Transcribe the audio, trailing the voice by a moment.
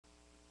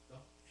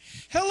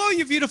Hello,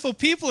 you beautiful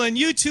people in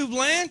YouTube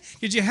land.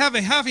 Did you have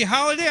a happy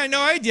holiday? I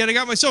know I did. I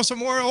got myself some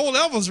more old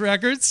Elvis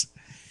records.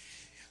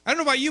 I don't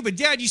know about you, but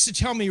Dad used to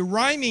tell me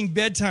rhyming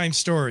bedtime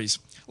stories.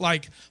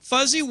 Like,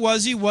 Fuzzy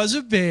Wuzzy was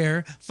a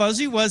bear,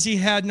 Fuzzy Wuzzy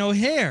had no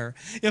hair.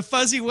 If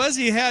Fuzzy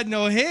Wuzzy had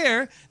no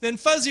hair, then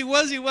Fuzzy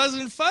Wuzzy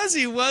wasn't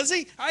Fuzzy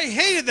Wuzzy. I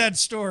hated that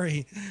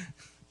story.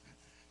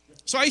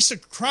 So I used to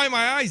cry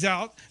my eyes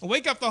out and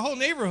wake up the whole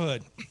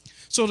neighborhood.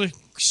 So to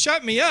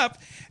shut me up,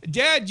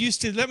 Dad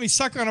used to let me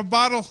suck on a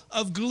bottle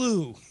of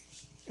glue.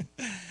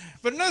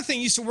 But another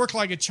thing used to work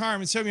like a charm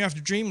and send me off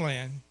to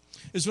dreamland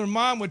is when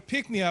Mom would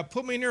pick me up,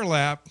 put me in her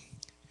lap,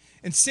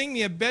 and sing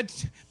me a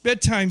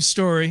bedtime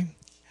story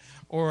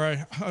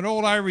or an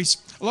old Irish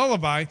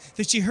lullaby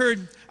that she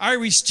heard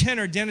Irish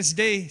tenor Dennis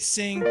Day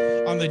sing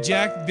on the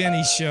Jack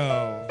Benny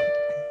Show.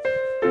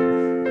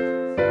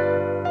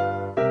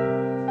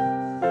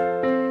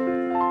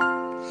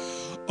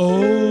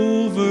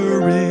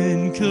 Over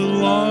in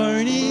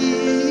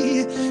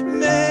Killarney,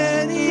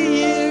 many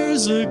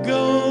years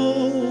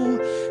ago,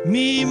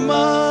 me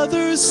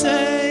mother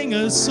sang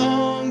a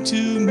song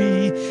to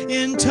me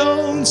in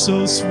tones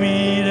so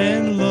sweet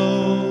and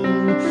low.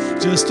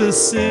 Just a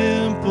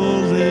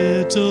simple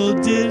little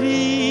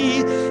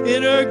ditty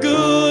in her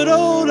good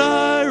old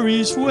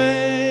Irish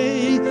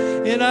way.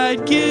 And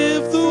I'd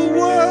give the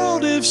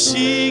world if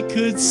she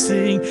could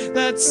sing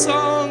that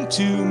song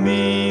to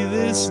me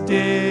this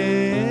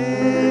day.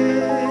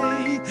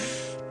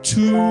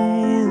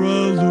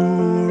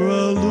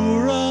 Too-Ra-Loo-Ra,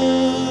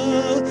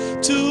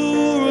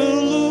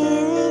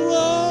 Too-Ra-Loo-Ra,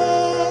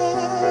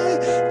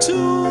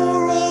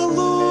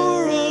 Too-Ra-Loo-Ra.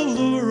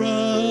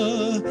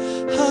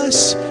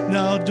 Hush,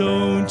 now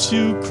don't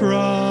you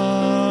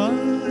cry.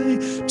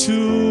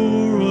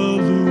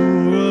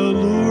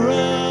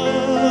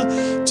 Too-Ra-Loo-Ra,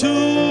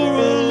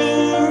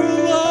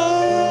 Too-Ra-Loo-Ra,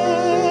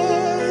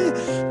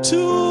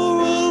 Too-Ra-Loo-Ra.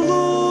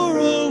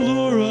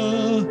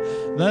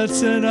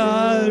 That's an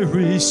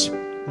Irish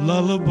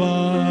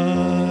lullaby.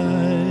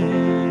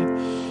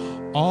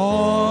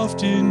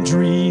 Oft in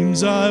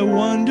dreams I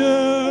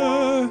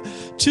wander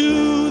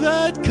to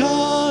that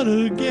cot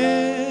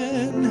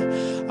again.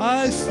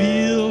 I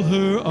feel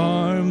her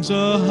arms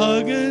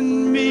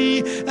a-hugging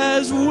me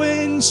as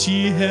when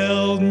she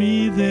held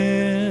me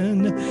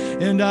then.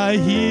 And I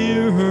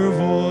hear her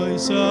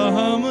voice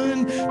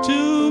a-humming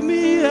to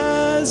me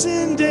as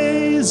in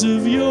days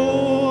of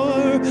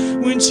yore,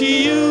 when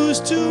she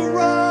used to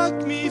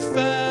rock me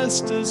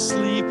fast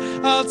asleep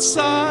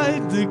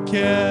outside the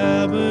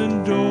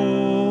cabin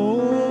door.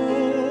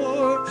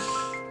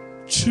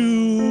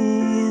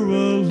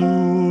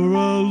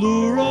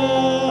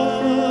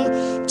 Too-Ra-Loo-Ra-Loo-Ra,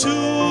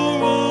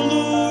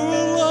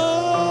 Too-Ra-Loo-Ra,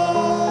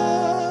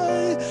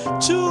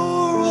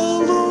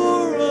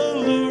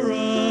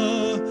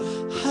 Too-Ra-Loo-Ra-Loo-Ra.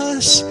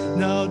 Hush,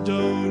 now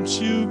don't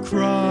you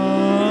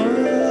cry.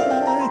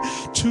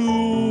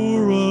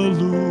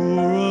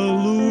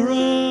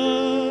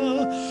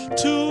 Too-Ra-Loo-Ra-Loo-Ra,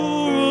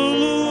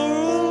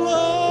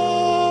 Too-Ra-Loo-Ra,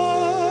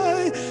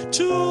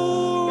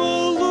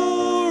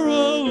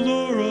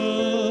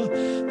 Too-Ra-Loo-Ra-Loo-Ra.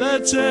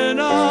 That's an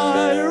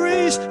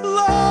Irish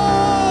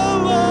lullaby.